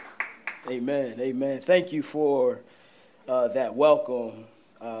Amen. Amen. Thank you for that welcome.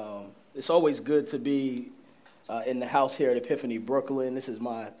 It's always good to be in the house here at Epiphany Brooklyn. This is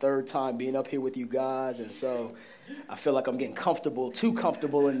my third time being up here with you guys, and so I feel like I'm getting too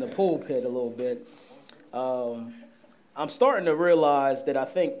comfortable in the pulpit a little bit. I'm starting to realize that I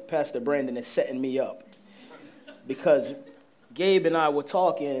think Pastor Brandon is setting me up because Gabe and I were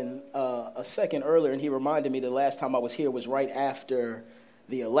talking a second earlier, and he reminded me the last time I was here was right after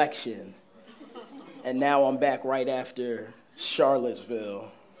the election, and now I'm back right after Charlottesville.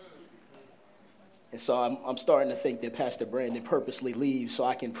 And so I'm starting to think that Pastor Brandon purposely leaves so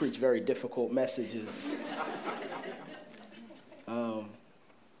I can preach very difficult messages. I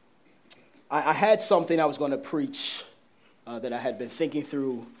had something I was going to preach that I had been thinking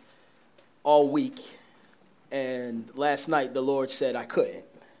through all week, and last night the Lord said I couldn't.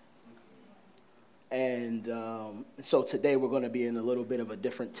 And so today we're going to be in a little bit of a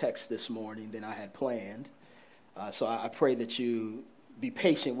different text this morning than I had planned. So I pray that you be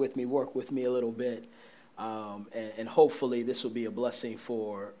patient with me, work with me a little bit, and hopefully this will be a blessing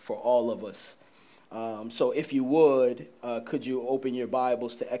for all of us. So if you would, could you open your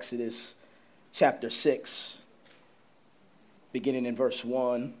Bibles to Exodus chapter 6, beginning in verse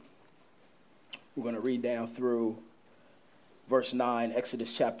 1. We're going to read down through verse 9,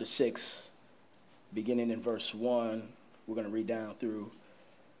 Exodus chapter 6. Beginning in verse 1, we're going to read down through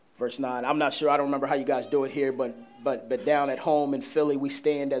verse 9. I'm not sure, I don't remember how you guys do it here, but down at home in Philly, we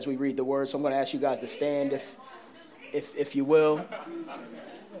stand as we read the word. So I'm going to ask you guys to stand if you will.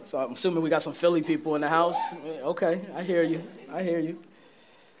 So I'm assuming we got some Philly people in the house. Okay, I hear you.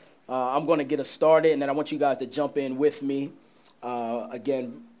 I'm going to get us started, and then I want you guys to jump in with me,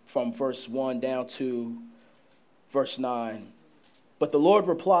 again, from verse 1 down to verse 9. But the Lord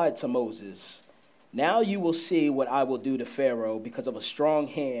replied to Moses, "Now you will see what I will do to Pharaoh. Because of a strong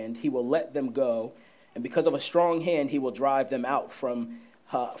hand, he will let them go, and because of a strong hand, he will drive them out from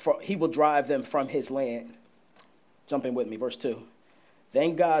his land." Jump in with me, verse 2.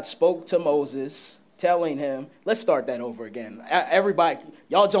 Then God spoke to Moses, telling him, let's start that over again. Everybody,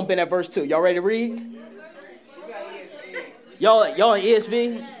 y'all jump in at verse 2. Y'all ready to read? Y'all in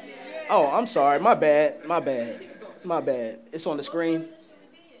ESV? Oh, I'm sorry. My bad. It's on the screen.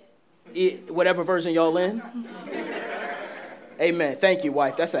 Whatever version y'all in. Amen. Thank you,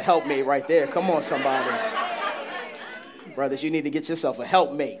 wife. That's a helpmate right there. Come on, somebody. Brothers, you need to get yourself a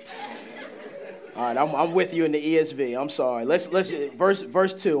helpmate. All right, I'm with you in the ESV. I'm sorry. Let's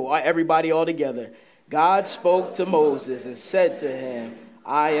verse 2. Everybody all together. God spoke to Moses and said to him,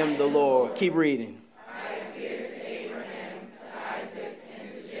 "I am the Lord." Keep reading.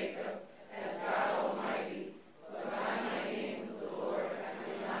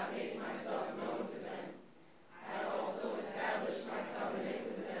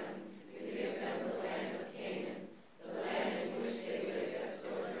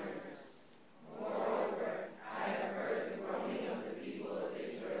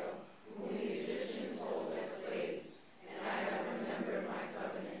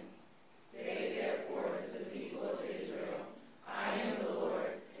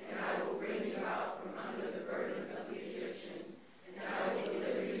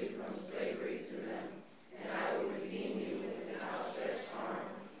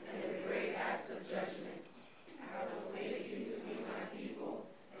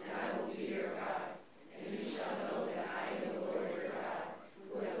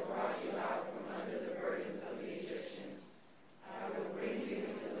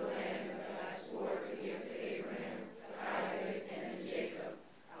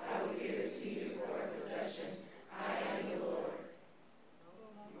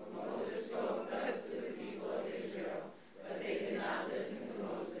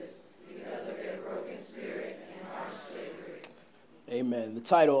 Amen. The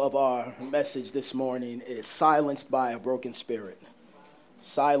title of our message this morning is Silenced by a Broken Spirit.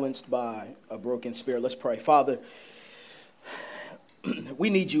 Silenced by a Broken Spirit. Let's pray. Father, we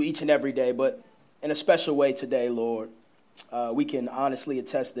need you each and every day, but in a special way today, Lord. We can honestly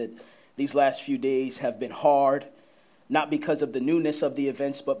attest that these last few days have been hard, not because of the newness of the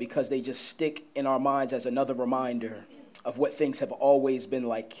events, but because they just stick in our minds as another reminder of what things have always been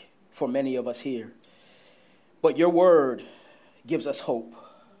like for many of us here. But your word gives us hope.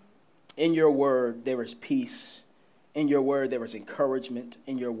 In your word, there is peace. In your word, there is encouragement.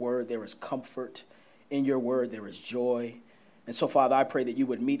 In your word, there is comfort. In your word, there is joy. And so, Father, I pray that you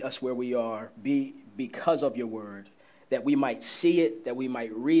would meet us where we are because of your word, that we might see it, that we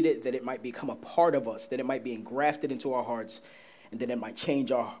might read it, that it might become a part of us, that it might be engrafted into our hearts, and that it might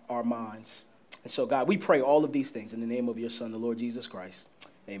change our minds. And so, God, we pray all of these things in the name of your Son, the Lord Jesus Christ.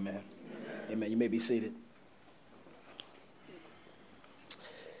 Amen. Amen. You may be seated.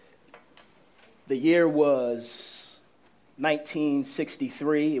 The year was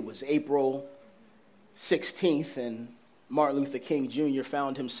 1963. It was April 16th, and Martin Luther King Jr.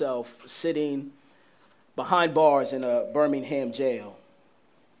 found himself sitting behind bars in a Birmingham jail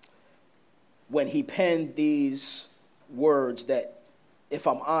when he penned these words that, if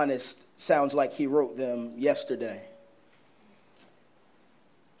I'm honest, sounds like he wrote them yesterday.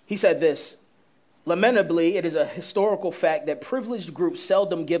 He said this: "Lamentably, it is a historical fact that privileged groups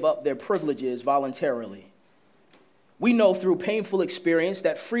seldom give up their privileges voluntarily. We know through painful experience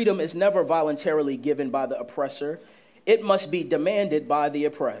that freedom is never voluntarily given by the oppressor. It must be demanded by the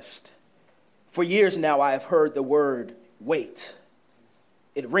oppressed. For years now, I have heard the word wait.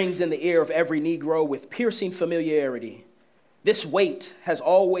 It rings in the ear of every Negro with piercing familiarity. This wait has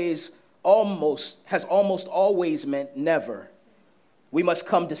almost always meant never. We must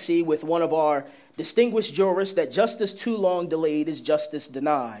come to see with one of our distinguished jurists that justice too long delayed is justice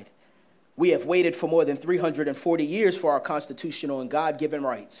denied. We have waited for more than 340 years for our constitutional and God-given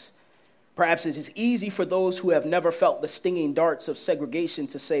rights. Perhaps it is easy for those who have never felt the stinging darts of segregation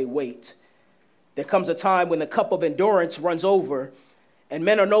to say wait. There comes a time when the cup of endurance runs over and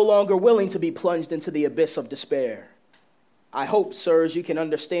men are no longer willing to be plunged into the abyss of despair. I hope, sirs, you can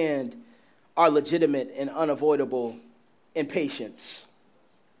understand our legitimate and unavoidable impatience."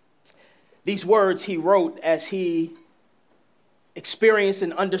 These words he wrote as he experienced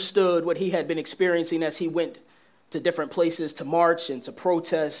and understood what he had been experiencing as he went to different places to march and to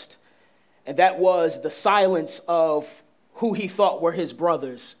protest. And that was the silence of who he thought were his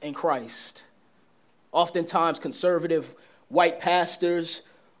brothers in Christ. Oftentimes conservative white pastors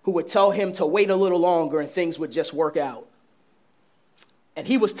who would tell him to wait a little longer and things would just work out. And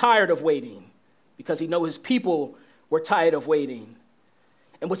he was tired of waiting because he knew his people were tired of waiting.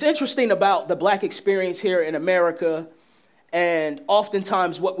 And what's interesting about the black experience here in America, and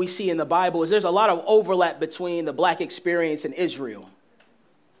oftentimes what we see in the Bible, is there's a lot of overlap between the black experience and Israel.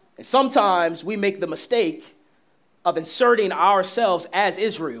 And sometimes we make the mistake of inserting ourselves as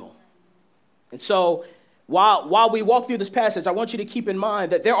Israel. And so while we walk through this passage, I want you to keep in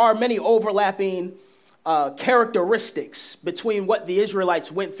mind that there are many overlapping characteristics between what the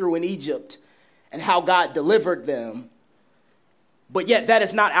Israelites went through in Egypt and how God delivered them. But yet that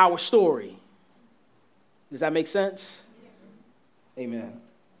is not our story. Does that make sense? Amen.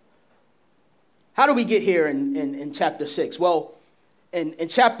 How do we get here in chapter 6? Well, in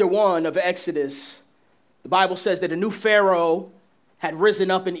chapter 1 of Exodus, the Bible says that a new Pharaoh had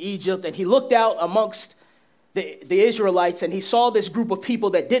risen up in Egypt, and he looked out amongst the Israelites, and he saw this group of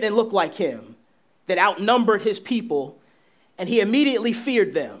people that didn't look like him, that outnumbered his people, and he immediately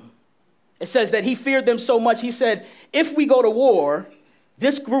feared them. It says that he feared them so much, he said, if we go to war,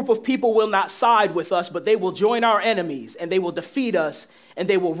 this group of people will not side with us, but they will join our enemies, and they will defeat us, and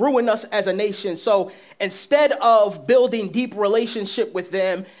they will ruin us as a nation. So instead of building deep relationship with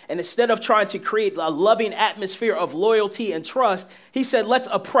them, and instead of trying to create a loving atmosphere of loyalty and trust, he said, let's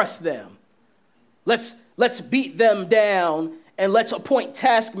oppress them. Let's beat them down, and let's appoint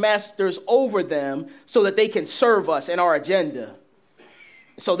taskmasters over them so that they can serve us and our agenda.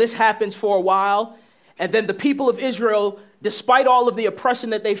 So this happens for a while, and then the people of Israel, despite all of the oppression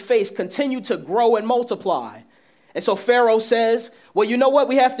that they face, continue to grow and multiply. And so Pharaoh says, well, you know what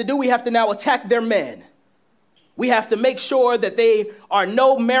we have to do? We have to now attack their men. We have to make sure that they are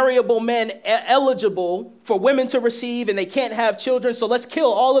no marriable men eligible for women to receive, and they can't have children, so let's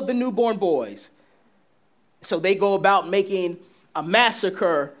kill all of the newborn boys. So they go about making a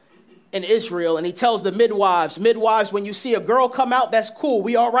massacre in Israel, and he tells the midwives, when you see a girl come out, that's cool,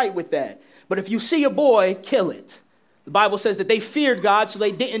 we all right with that. But if you see a boy, kill it. The Bible says that they feared God, so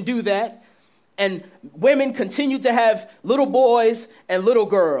they didn't do that. And women continued to have little boys and little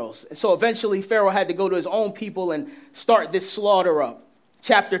girls. And so eventually Pharaoh had to go to his own people and start this slaughter up.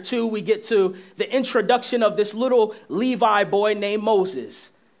 Chapter 2, we get to the introduction of this little Levi boy named Moses.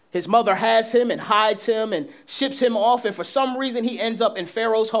 His mother has him and hides him and ships him off, and for some reason he ends up in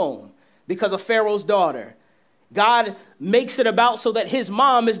Pharaoh's home because of Pharaoh's daughter. God makes it about so that his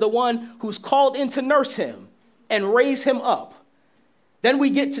mom is the one who's called in to nurse him and raise him up. Then we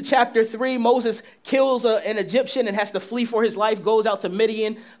get to chapter 3. Moses kills an Egyptian and has to flee for his life, goes out to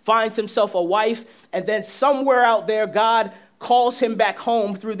Midian, finds himself a wife, and then somewhere out there, God calls him back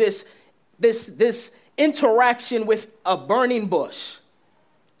home through this interaction with a burning bush.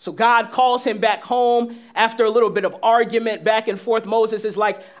 So God calls him back home after a little bit of argument back and forth. Moses is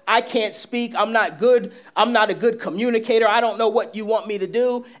like, I can't speak. I'm not good. I'm not a good communicator. I don't know what you want me to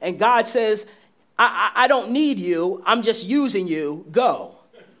do. And God says, I don't need you. I'm just using you. Go.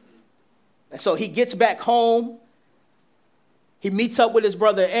 And so he gets back home. He meets up with his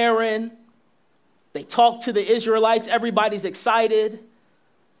brother Aaron. They talk to the Israelites. Everybody's excited.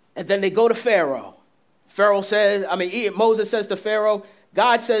 And then they go to Pharaoh. Moses says to Pharaoh,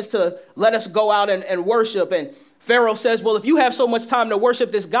 God says to let us go out and worship. And Pharaoh says, well, if you have so much time to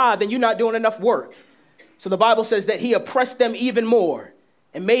worship this God, then you're not doing enough work. So the Bible says that he oppressed them even more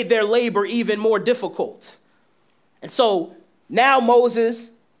and made their labor even more difficult. And so now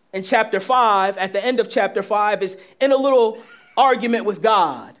Moses in chapter 5, at the end of chapter 5, is in a little argument with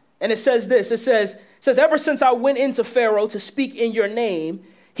God. And it says this, it says, ever since I went into Pharaoh to speak in your name,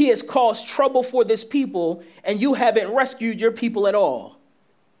 he has caused trouble for this people, and you haven't rescued your people at all.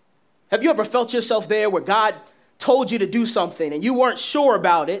 Have you ever felt yourself there where God told you to do something and you weren't sure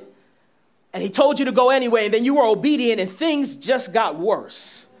about it, and he told you to go anyway, and then you were obedient and things just got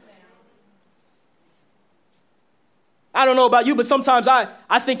worse? I don't know about you, but sometimes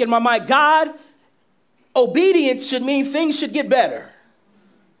I think in my mind, God, obedience should mean things should get better.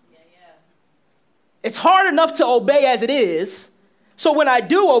 It's hard enough to obey as it is. So when I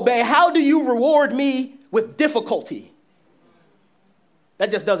do obey, how do you reward me with difficulty?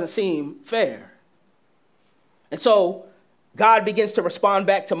 That just doesn't seem fair. And so God begins to respond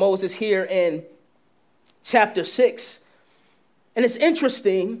back to Moses here in chapter 6. And it's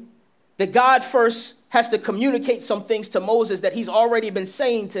interesting that God first has to communicate some things to Moses that he's already been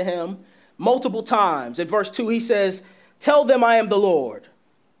saying to him multiple times. In verse 2, he says, tell them I am the Lord,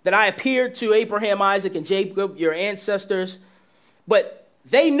 that I appeared to Abraham, Isaac, and Jacob, your ancestors, but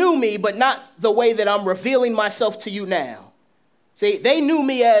they knew me, but not the way that I'm revealing myself to you now. See, they knew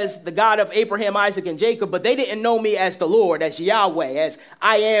me as the God of Abraham, Isaac, and Jacob, but they didn't know me as the Lord, as Yahweh, as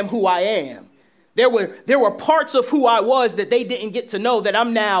I am who I am. There were parts of who I was that they didn't get to know that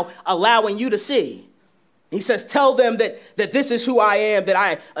I'm now allowing you to see. He says, tell them that this is who I am, that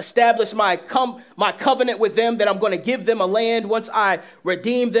I established my covenant with them, that I'm going to give them a land once I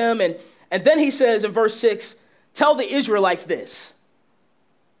redeem them. And then he says in verse 6, tell the Israelites this.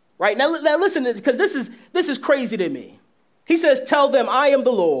 Right? Now listen, because this is crazy to me. He says, tell them I am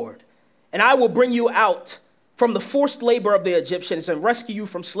the Lord, and I will bring you out from the forced labor of the Egyptians and rescue you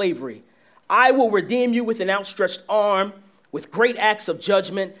from slavery. I will redeem you with an outstretched arm, with great acts of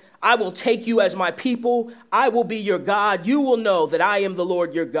judgment. I will take you as my people. I will be your God. You will know that I am the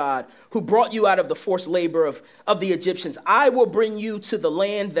Lord your God, who brought you out of the forced labor of the Egyptians. I will bring you to the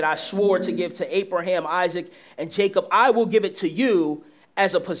land that I swore to give to Abraham, Isaac, and Jacob. I will give it to you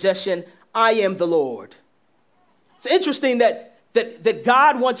as a possession. I am the Lord. It's interesting that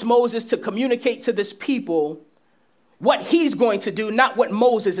God wants Moses to communicate to this people what he's going to do, not what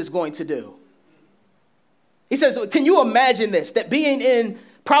Moses is going to do. He says, can you imagine this? That being in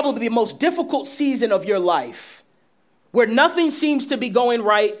probably the most difficult season of your life, where nothing seems to be going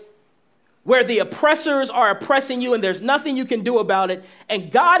right, where the oppressors are oppressing you and there's nothing you can do about it,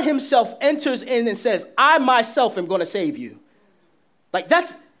 and God himself enters in and says, I myself am going to save you. Like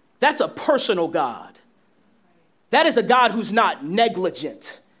that's a personal God. That is a God who's not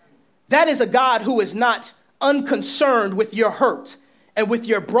negligent. That is a God who is not unconcerned with your hurt and with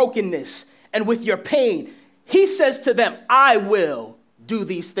your brokenness and with your pain. He says to them, I will do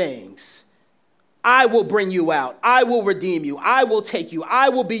these things. I will bring you out. I will redeem you. I will take you. I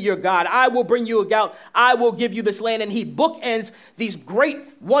will be your God. I will bring you out. I will give you this land. And he bookends these great,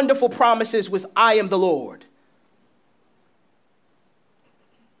 wonderful promises with I am the Lord.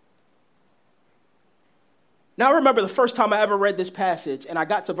 Now, I remember the first time I ever read this passage, and I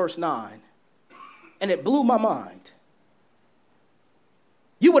got to verse 9, and it blew my mind.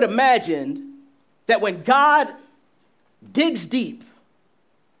 You would imagine that when God digs deep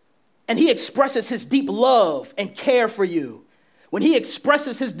and he expresses his deep love and care for you, when he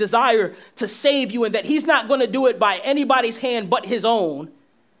expresses his desire to save you and that he's not going to do it by anybody's hand but his own,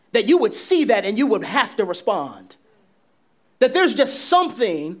 that you would see that and you would have to respond. That there's just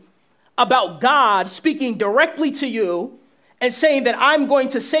something about God speaking directly to you and saying that I'm going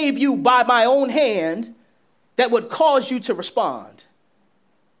to save you by my own hand that would cause you to respond.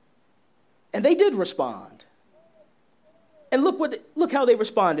 And they did respond. And look how they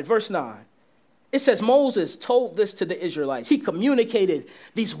responded. Verse 9. It says Moses told this to the Israelites. He communicated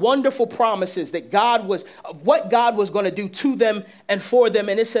these wonderful promises of what God was going to do to them and for them.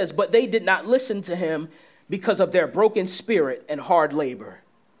 And it says, but they did not listen to him because of their broken spirit and hard labor.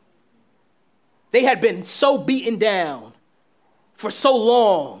 They had been so beaten down for so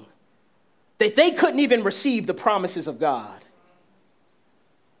long that they couldn't even receive the promises of God.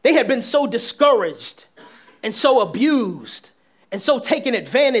 They had been so discouraged and so abused and so taken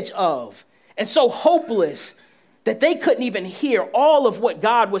advantage of and so hopeless that they couldn't even hear all of what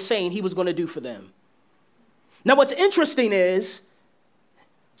God was saying he was going to do for them. Now, what's interesting is,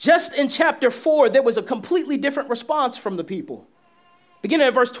 just in chapter 4, there was a completely different response from the people. Beginning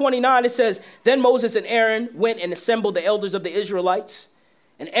at verse 29, it says, "Then Moses and Aaron went and assembled the elders of the Israelites.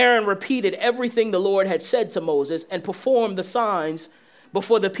 And Aaron repeated everything the Lord had said to Moses and performed the signs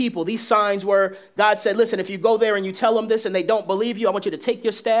before the people." These signs were, God said, listen, if you go there and you tell them this and they don't believe you, I want you to take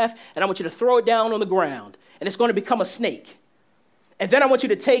your staff and I want you to throw it down on the ground. And it's going to become a snake. And then I want you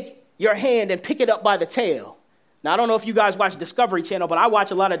to take your hand and pick it up by the tail. Now, I don't know if you guys watch Discovery Channel, but I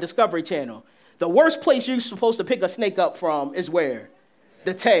watch a lot of Discovery Channel. The worst place you're supposed to pick a snake up from is where?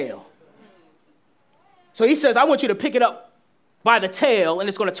 The tail. So he says, I want you to pick it up by the tail, and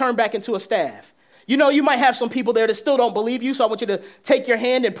it's going to turn back into a staff. You know, you might have some people there that still don't believe you, so I want you to take your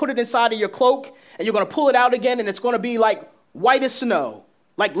hand and put it inside of your cloak, and you're going to pull it out again, and it's going to be like white as snow,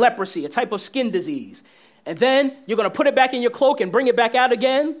 like leprosy, a type of skin disease. And then you're going to put it back in your cloak and bring it back out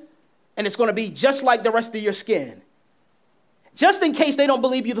again, and it's going to be just like the rest of your skin. Just in case they don't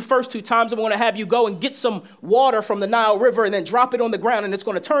believe you the first 2 times, I'm going to have you go and get some water from the Nile River and then drop it on the ground, and it's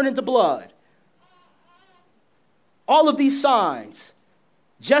going to turn into blood. All of these signs,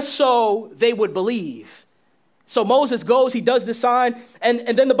 just so they would believe. So Moses goes, he does the sign, and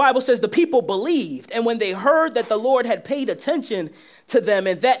then the Bible says the people believed. And when they heard that the Lord had paid attention to them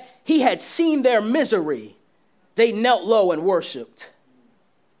and that he had seen their misery, they knelt low and worshiped.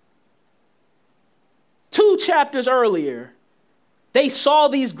 2 chapters earlier, they saw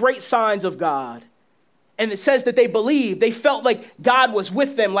these great signs of God. And it says that they believed. They felt like God was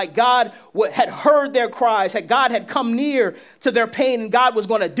with them, like God had heard their cries, that God had come near to their pain and God was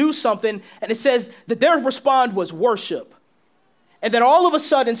going to do something. And it says that their response was worship. And then all of a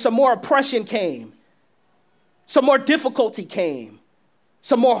sudden, some more oppression came. Some more difficulty came.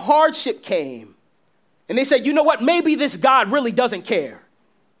 Some more hardship came. And they said, you know what? Maybe this God really doesn't care.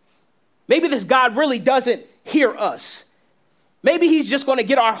 Maybe this God really doesn't hear us. Maybe he's just going to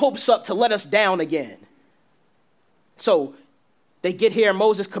get our hopes up to let us down again. So they get here, and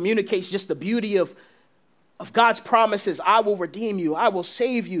Moses communicates just the beauty of God's promises. I will redeem you. I will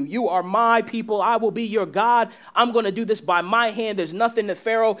save you. You are my people. I will be your God. I'm going to do this by my hand. There's nothing that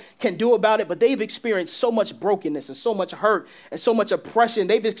Pharaoh can do about it. But they've experienced so much brokenness and so much hurt and so much oppression.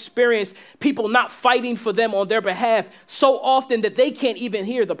 They've experienced people not fighting for them on their behalf so often that they can't even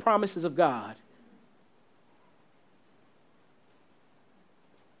hear the promises of God.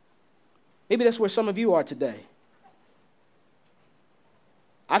 Maybe that's where some of you are today.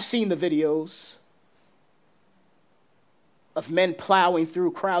 I've seen the videos of men plowing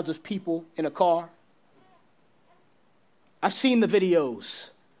through crowds of people in a car. I've seen the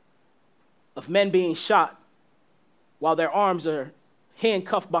videos of men being shot while their arms are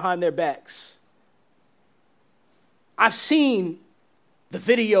handcuffed behind their backs. I've seen the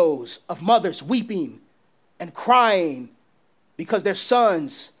videos of mothers weeping and crying because their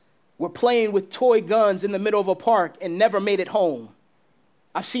sons were playing with toy guns in the middle of a park and never made it home.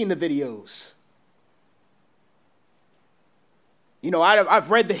 I've seen the videos. You know, I've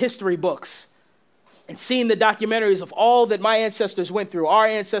read the history books and seen the documentaries of all that my ancestors went through, our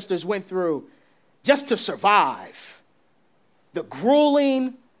ancestors went through, just to survive. The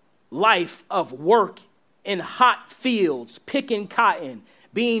grueling life of work in hot fields, picking cotton,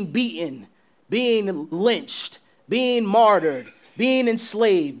 being beaten, being lynched, being martyred, being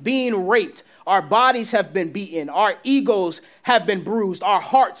enslaved, being raped. Our bodies have been beaten. Our egos have been bruised. Our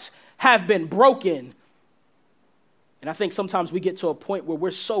hearts have been broken. And I think sometimes we get to a point where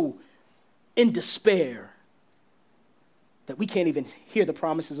we're so in despair that we can't even hear the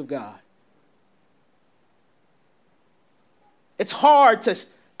promises of God. It's hard to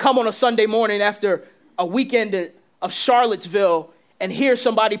come on a Sunday morning after a weekend of Charlottesville and hear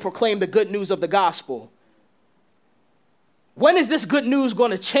somebody proclaim the good news of the gospel. When is this good news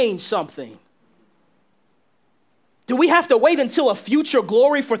going to change something? Do we have to wait until a future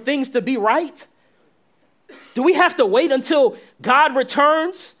glory for things to be right? Do we have to wait until God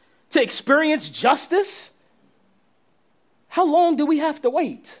returns to experience justice? How long do we have to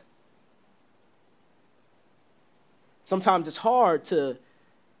wait? Sometimes it's hard to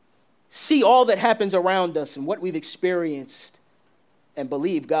see all that happens around us and what we've experienced and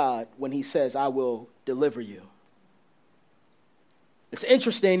believe God when he says, I will deliver you. It's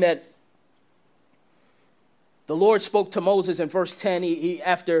interesting that the Lord spoke to Moses in verse 10.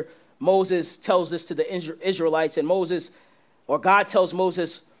 After Moses tells this to the Israelites, and God tells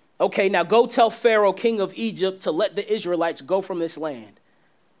Moses, okay, now go tell Pharaoh, king of Egypt, to let the Israelites go from this land.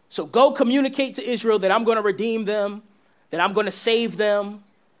 So go communicate to Israel that I'm going to redeem them, that I'm going to save them,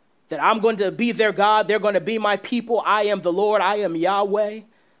 that I'm going to be their God. They're going to be my people. I am the Lord. I am Yahweh.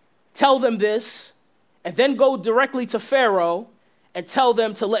 Tell them this, and then go directly to Pharaoh and tell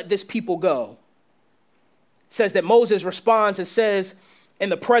them to let this people go. It says that Moses responds and says in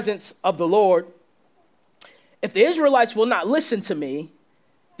the presence of the Lord, if the Israelites will not listen to me,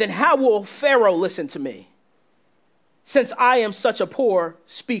 then how will Pharaoh listen to me, since I am such a poor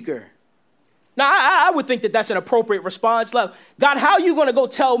speaker? Now, I would think that that's an appropriate response. Like, God, how are you going to go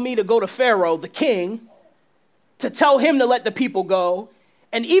tell me to go to Pharaoh, the king, to tell him to let the people go,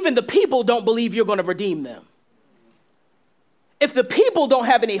 and even the people don't believe you're going to redeem them? If the people don't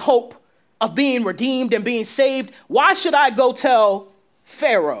have any hope of being redeemed and being saved, why should I go tell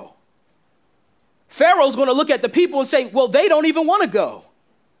Pharaoh? Pharaoh's going to look at the people and say, well, they don't even want to go.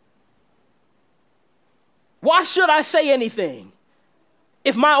 Why should I say anything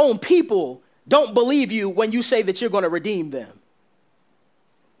if my own people don't believe you when you say that you're going to redeem them?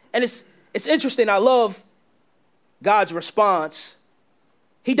 And it's interesting. I love God's response.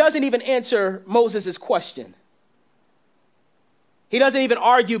 He doesn't even answer Moses' question. He doesn't even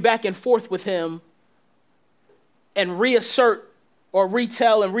argue back and forth with him and reassert or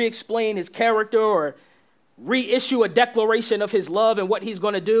retell and re-explain his character or reissue a declaration of his love and what he's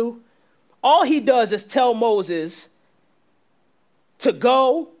going to do. All he does is tell Moses to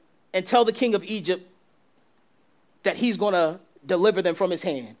go and tell the king of Egypt that he's going to deliver them from his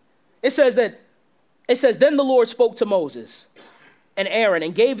hand. It says, then the Lord spoke to Moses and Aaron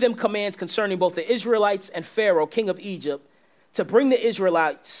and gave them commands concerning both the Israelites and Pharaoh, king of Egypt, to bring the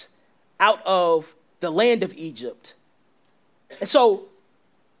Israelites out of the land of Egypt. And so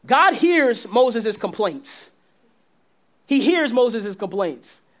God hears Moses' complaints. He hears Moses'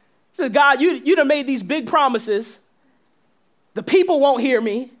 complaints. He says, God, you done made these big promises. The people won't hear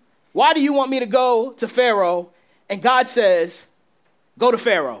me. Why do you want me to go to Pharaoh? And God says, go to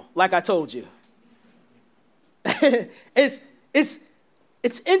Pharaoh, like I told you. It's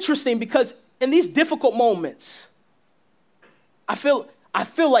interesting because in these difficult moments, I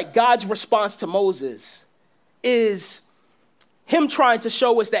feel like God's response to Moses is him trying to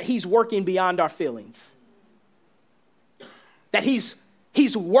show us that he's working beyond our feelings. That he's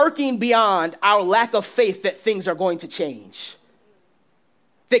working beyond our lack of faith that things are going to change.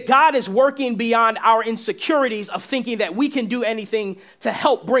 That God is working beyond our insecurities of thinking that we can do anything to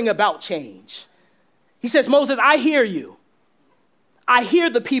help bring about change. He says, Moses, I hear you. I hear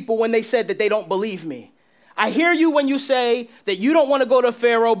the people when they said that they don't believe me. I hear you when you say that you don't want to go to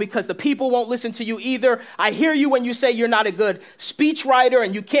Pharaoh because the people won't listen to you either. I hear you when you say you're not a good speechwriter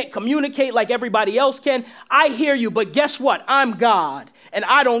and you can't communicate like everybody else can. I hear you, but guess what? I'm God and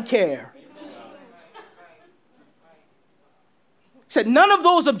I don't care. Said none of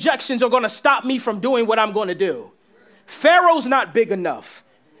those objections are going to stop me from doing what I'm going to do. Pharaoh's not big enough.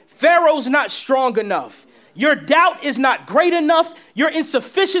 Pharaoh's not strong enough. Your doubt is not great enough. Your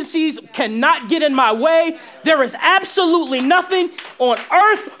insufficiencies cannot get in my way. There is absolutely nothing on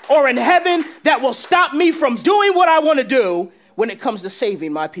earth or in heaven that will stop me from doing what I want to do when it comes to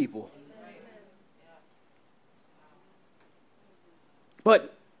saving my people.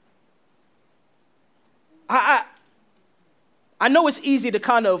 But I know it's easy to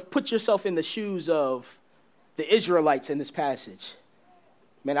kind of put yourself in the shoes of the Israelites in this passage.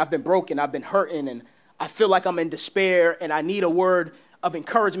 Man, I've been broken, I've been hurting, and I feel like I'm in despair, and I need a word of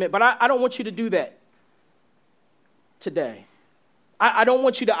encouragement. But I don't want you to do that today. I don't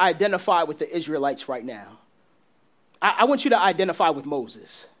want you to identify with the Israelites right now. I want you to identify with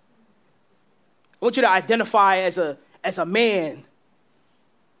Moses. I want you to identify as a man,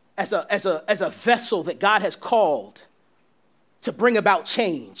 as a vessel that God has called to bring about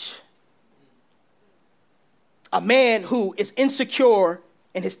change. A man who is insecure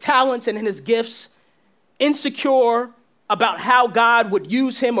in his talents and in his gifts, insecure about how God would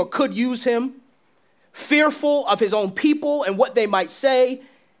use him or could use him, fearful of his own people and what they might say,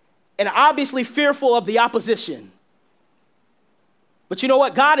 and obviously fearful of the opposition. But you know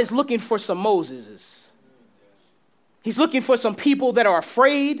what? God is looking for some Moseses. He's looking for some people that are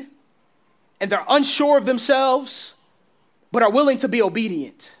afraid and they're unsure of themselves, but are willing to be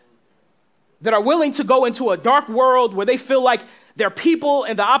obedient, that are willing to go into a dark world where they feel like their people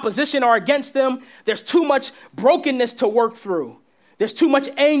and the opposition are against them. There's too much brokenness to work through. There's too much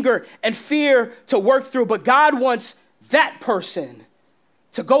anger and fear to work through. But God wants that person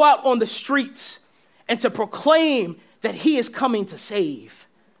to go out on the streets and to proclaim that he is coming to save.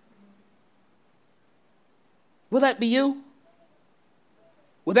 Will that be you?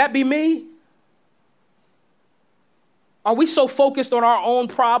 Will that be me? Are we so focused on our own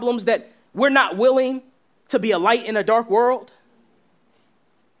problems that we're not willing to be a light in a dark world?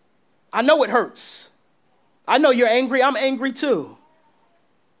 I know it hurts. I know you're angry. I'm angry too.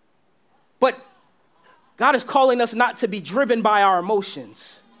 But God is calling us not to be driven by our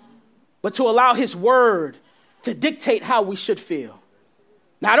emotions, but to allow his word to dictate how we should feel.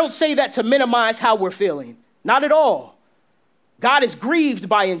 Now, I don't say that to minimize how we're feeling. Not at all. God is grieved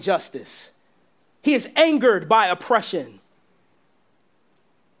by injustice. He is angered by oppression.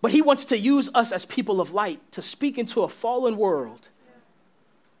 But he wants to use us as people of light to speak into a fallen world,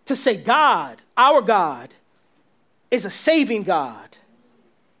 to say God, our God, is a saving God.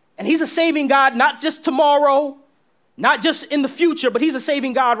 And he's a saving God not just tomorrow, not just in the future, but he's a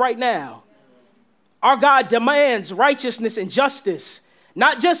saving God right now. Our God demands righteousness and justice,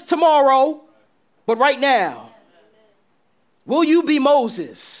 not just tomorrow, but right now. Will you be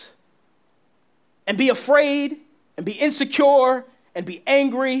Moses and be afraid and be insecure and be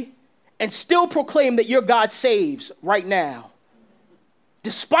angry and still proclaim that your God saves right now?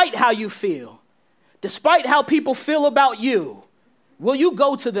 Despite how you feel, despite how people feel about you, will you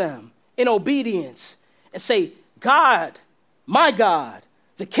go to them in obedience and say, God, my God,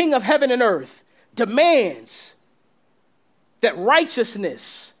 the King of heaven and earth, demands that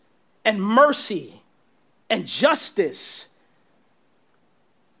righteousness and mercy and justice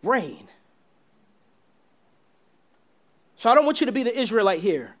reign. So I don't want you to be the Israelite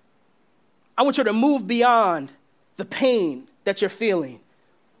here. I want you to move beyond the pain that you're feeling.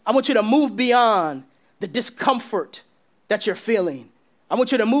 I want you to move beyond the discomfort that you're feeling. I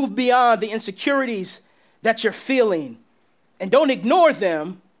want you to move beyond the insecurities that you're feeling. And don't ignore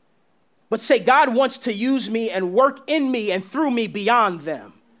them, but say, God wants to use me and work in me and through me beyond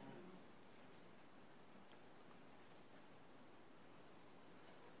them.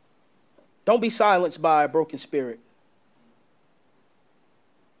 Don't be silenced by a broken spirit.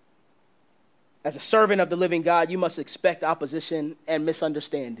 As a servant of the living God, you must expect opposition and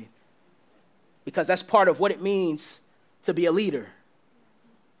misunderstanding, because that's part of what it means to be a leader.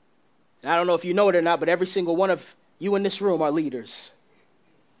 And I don't know if you know it or not, but every single one of you in this room are leaders.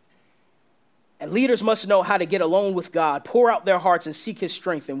 And leaders must know how to get alone with God, pour out their hearts, and seek his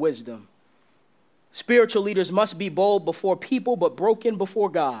strength and wisdom. Spiritual leaders must be bold before people, but broken before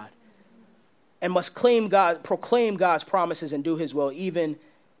God, and must proclaim God's promises and do his will, even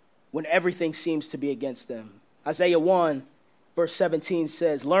when everything seems to be against them. Isaiah 1, verse 17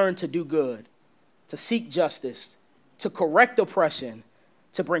 says, learn to do good, to seek justice, to correct oppression,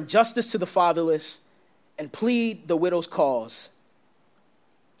 to bring justice to the fatherless, and plead the widow's cause.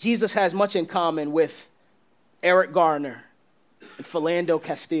 Jesus has much in common with Eric Garner and Philando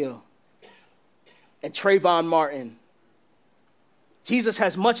Castile and Trayvon Martin. Jesus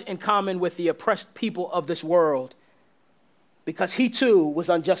has much in common with the oppressed people of this world, because he too was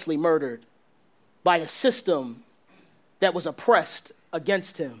unjustly murdered by a system that was oppressed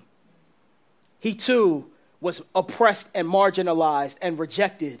against him. He too was oppressed and marginalized and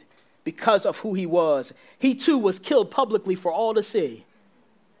rejected because of who he was. He too was killed publicly for all to see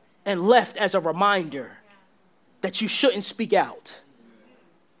and left as a reminder that you shouldn't speak out.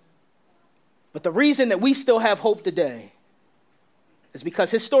 But the reason that we still have hope today is because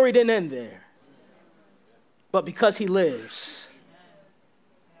his story didn't end there, but because he lives.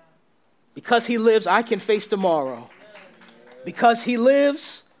 Because he lives, I can face tomorrow. Because he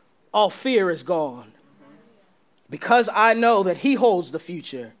lives, all fear is gone. Because I know that he holds the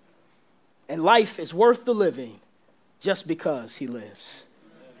future, and life is worth the living just because he lives.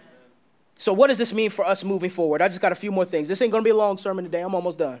 So what does this mean for us moving forward? I just got a few more things. This ain't going to be a long sermon today. I'm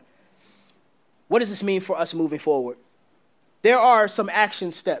almost done. What does this mean for us moving forward? There are some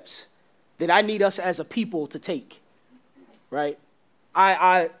action steps that I need us as a people to take, right?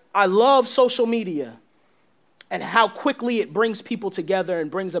 I love social media and how quickly it brings people together and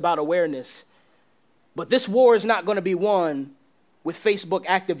brings about awareness. But this war is not going to be won with Facebook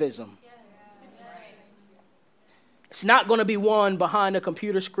activism. It's not going to be won behind a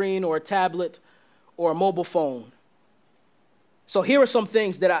computer screen or a tablet or a mobile phone. So here are some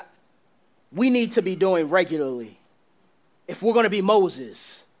things that we need to be doing regularly. If we're going to be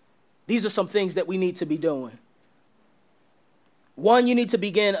Moses, these are some things that we need to be doing. One, you need to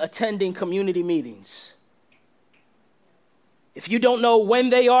begin attending community meetings. If you don't know when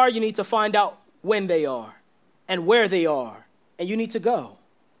they are, you need to find out when they are and where they are, and you need to go.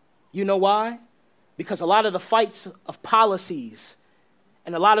 You know why? Because a lot of the fights of policies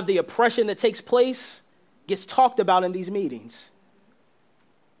and a lot of the oppression that takes place gets talked about in these meetings.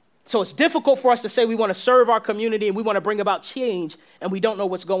 So it's difficult for us to say we want to serve our community and we want to bring about change, and we don't know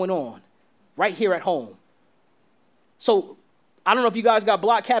what's going on right here at home. So I don't know if you guys got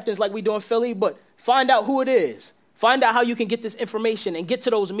block captains like we do in Philly, but find out who it is. Find out how you can get this information and get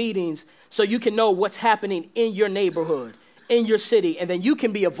to those meetings so you can know what's happening in your neighborhood, in your city, and then you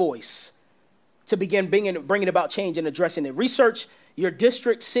can be a voice to begin bringing about change and addressing it. Research your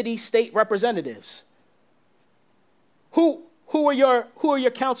district, city, state representatives. Who are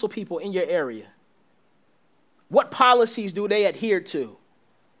your council people in your area? What policies do they adhere to?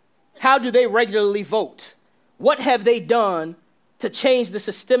 How do they regularly vote? What have they done to change the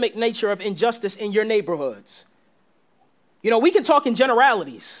systemic nature of injustice in your neighborhoods? We can talk in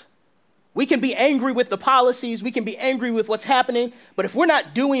generalities. We can be angry with the policies. We can be angry with what's happening. But if we're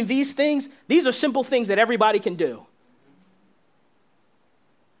not doing these things, these are simple things that everybody can do.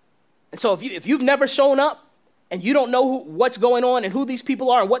 And so if you've never shown up and you don't know what's going on and who these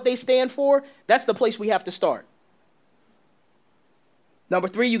people are and what they stand for, that's the place we have to start. Number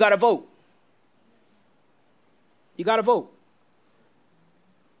 3, you got to vote. You got to vote.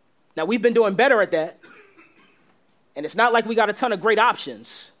 Now, we've been doing better at that. And it's not like we got a ton of great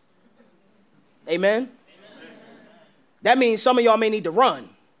options. Amen? Amen. That means some of y'all may need to run.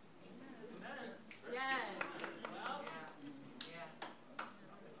 Yes.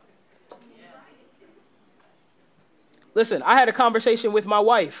 Listen, I had a conversation with my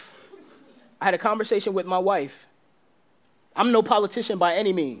wife. I'm no politician by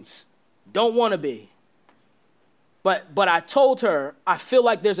any means. Don't want to be. But I told her, I feel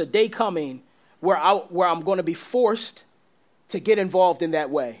like there's a day coming where I'm going to be forced to get involved in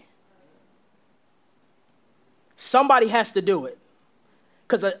that way. Somebody has to do it.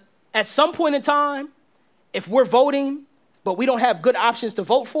 Because at some point in time, if we're voting, but we don't have good options to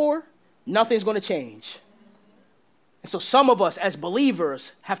vote for, nothing's going to change. And so some of us as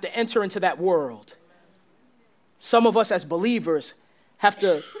believers have to enter into that world. Some of us as believers have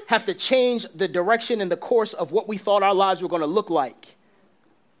to change the direction and the course of what we thought our lives were going to look like.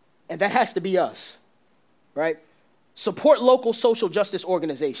 And that has to be us, right? Support local social justice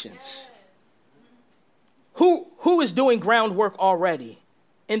organizations. Who is doing groundwork already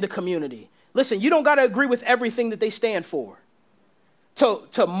in the community? Listen, you don't got to agree with everything that they stand for.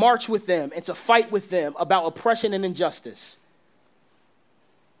 To march with them and to fight with them about oppression and injustice.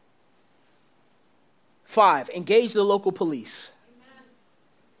 5, engage the local police. Amen.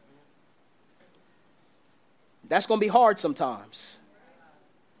 That's going to be hard sometimes.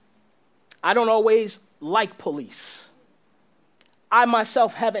 I don't always like police. I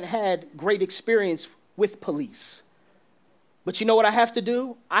myself haven't had great experience with police. But you know what I have to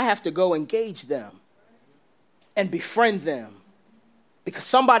do? I have to go engage them and befriend them. Because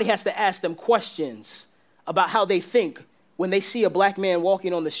somebody has to ask them questions about how they think when they see a black man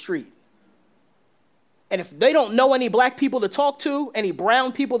walking on the street. And if they don't know any black people to talk to, any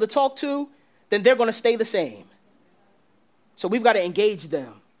brown people to talk to, then they're going to stay the same. So we've got to engage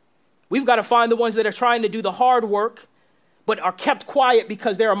them. We've got to find the ones that are trying to do the hard work, but are kept quiet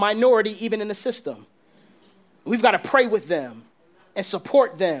because they're a minority even in the system. We've got to pray with them and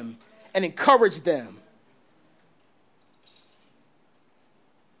support them and encourage them.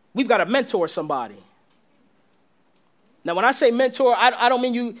 We've got to mentor somebody. Now, when I say mentor, I don't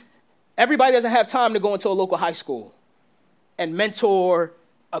mean everybody doesn't have time to go into a local high school and mentor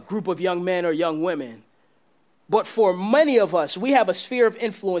a group of young men or young women. But for many of us, we have a sphere of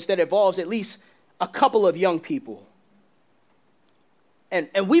influence that involves at least a couple of young people.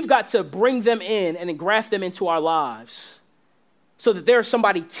 And we've got to bring them in and engraft them into our lives so that there's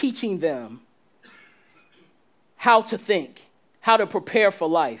somebody teaching them how to think, how to prepare for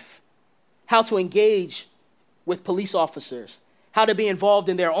life, how to engage with police officers, how to be involved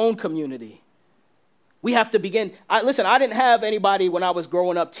in their own community. We have to begin. I didn't have anybody when I was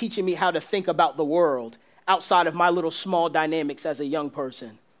growing up teaching me how to think about the world outside of my little small dynamics as a young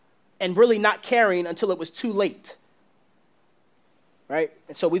person, and really not caring until it was too late. Right?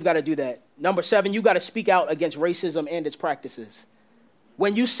 And so we've got to do that. Number 7, you got to speak out against racism and its practices.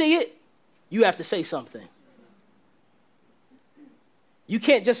 When you see it, you have to say something. You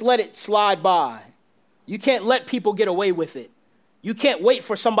can't just let it slide by. You can't let people get away with it. You can't wait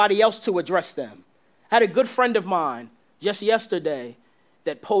for somebody else to address them. I had a good friend of mine just yesterday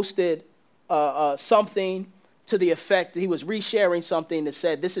that posted something to the effect that he was resharing something that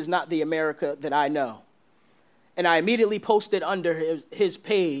said, "This is not the America that I know." And I immediately posted under his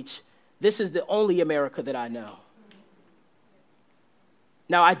page, "This is the only America that I know."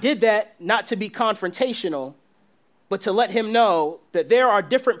 Now, I did that not to be confrontational, but to let him know that there are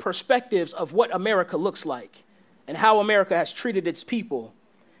different perspectives of what America looks like and how America has treated its people.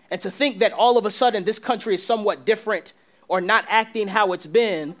 And to think that all of a sudden this country is somewhat different or not acting how it's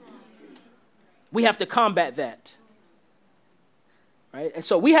been, we have to combat that. Right? And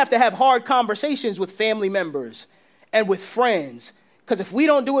so we have to have hard conversations with family members and with friends. Because if we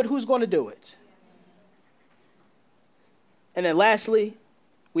don't do it, who's going to do it? And then lastly,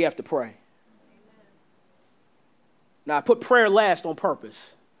 we have to pray. Now, I put prayer last on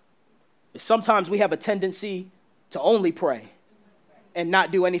purpose. Sometimes we have a tendency to only pray and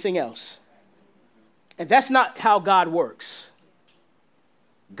not do anything else. And that's not how God works.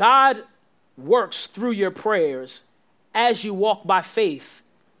 God works through your prayers as you walk by faith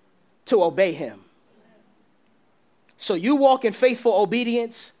to obey him. So you walk in faithful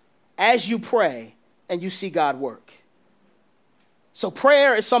obedience as you pray and you see God work. So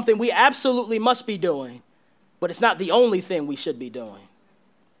prayer is something we absolutely must be doing, but it's not the only thing we should be doing.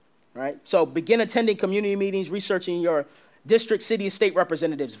 Right? So begin attending community meetings, researching your district, city, and state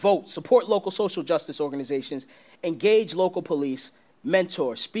representatives, vote, support local social justice organizations, engage local police,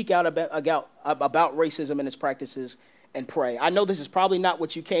 mentor, speak out about racism and its practices, and pray. I know this is probably not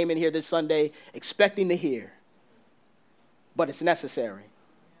what you came in here this Sunday expecting to hear, but it's necessary.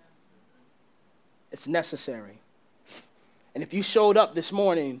 It's necessary. And if you showed up this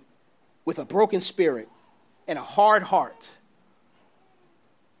morning with a broken spirit and a hard heart,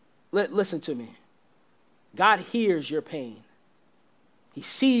 listen to me. God hears your pain. He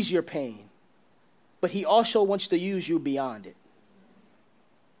sees your pain, but he also wants to use you beyond it.